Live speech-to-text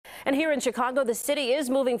And here in Chicago, the city is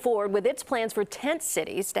moving forward with its plans for tent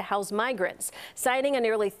cities to house migrants, signing a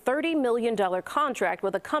nearly $30 million contract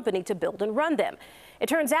with a company to build and run them. It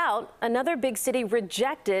turns out another big city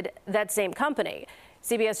rejected that same company.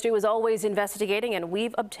 CBS 2 is always investigating, and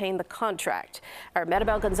we've obtained the contract. Our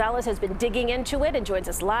Marybel Gonzalez has been digging into it and joins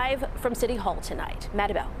us live from City Hall tonight.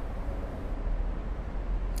 Marybel.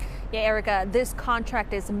 Yeah, Erica, this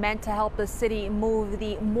contract is meant to help the city move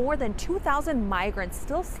the more than 2,000 migrants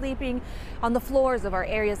still sleeping on the floors of our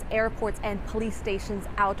area's airports and police stations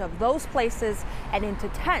out of those places and into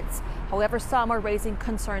tents. However, some are raising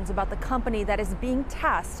concerns about the company that is being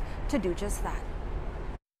tasked to do just that.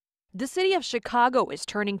 The city of Chicago is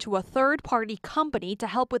turning to a third-party company to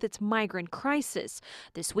help with its migrant crisis,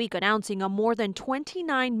 this week announcing a more than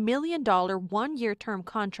 $29 million one-year term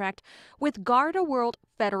contract with GardaWorld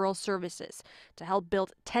Federal Services to help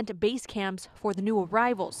build tent base camps for the new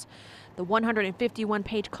arrivals. The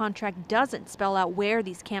 151-page contract doesn't spell out where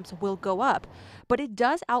these camps will go up, but it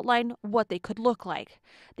does outline what they could look like.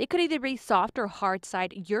 They could either be soft or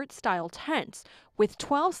hard-side yurt-style tents with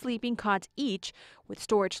 12 sleeping cots each, with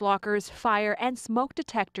storage lockers, fire, and smoke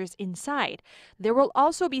detectors inside. There will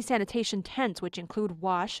also be sanitation tents, which include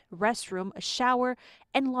wash, restroom, a shower,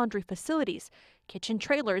 and laundry facilities. Kitchen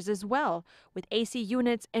trailers as well, with AC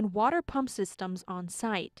units and water pump systems on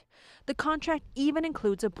site. The contract even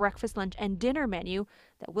includes a breakfast, lunch, and dinner menu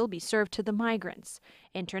that will be served to the migrants.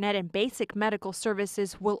 Internet and basic medical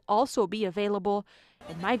services will also be available,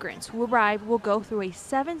 and migrants who arrive will go through a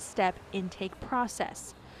 7-step intake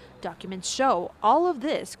process. Documents show all of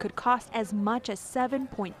this could cost as much as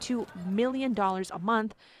 $7.2 million a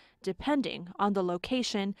month, depending on the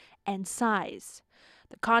location and size.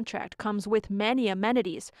 The contract comes with many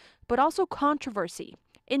amenities, but also controversy.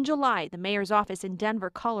 In July, the mayor's office in Denver,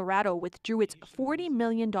 Colorado, withdrew its $40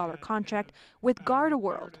 million contract with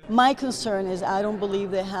GardaWorld. My concern is I don't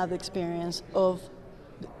believe they have the experience of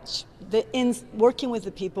working with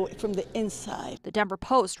the people from the inside. The Denver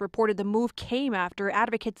Post reported the move came after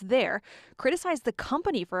advocates there criticized the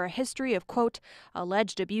company for a history of, quote,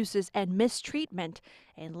 alleged abuses and mistreatment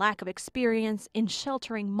and lack of experience in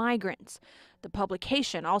sheltering migrants. The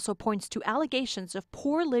publication also points to allegations of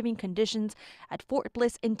poor living conditions at Fort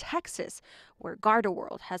Bliss in Texas, where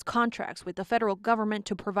GardaWorld has contracts with the federal government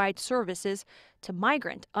to provide services to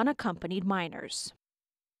migrant unaccompanied minors.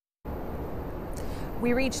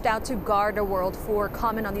 We reached out to GardaWorld for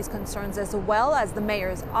comment on these concerns as well as the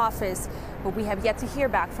mayor's office, but we have yet to hear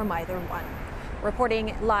back from either one.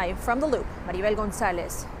 Reporting live from the Loop, Marybel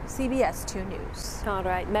Gonzalez, CBS 2 News. All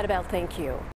right, Marybel, thank you.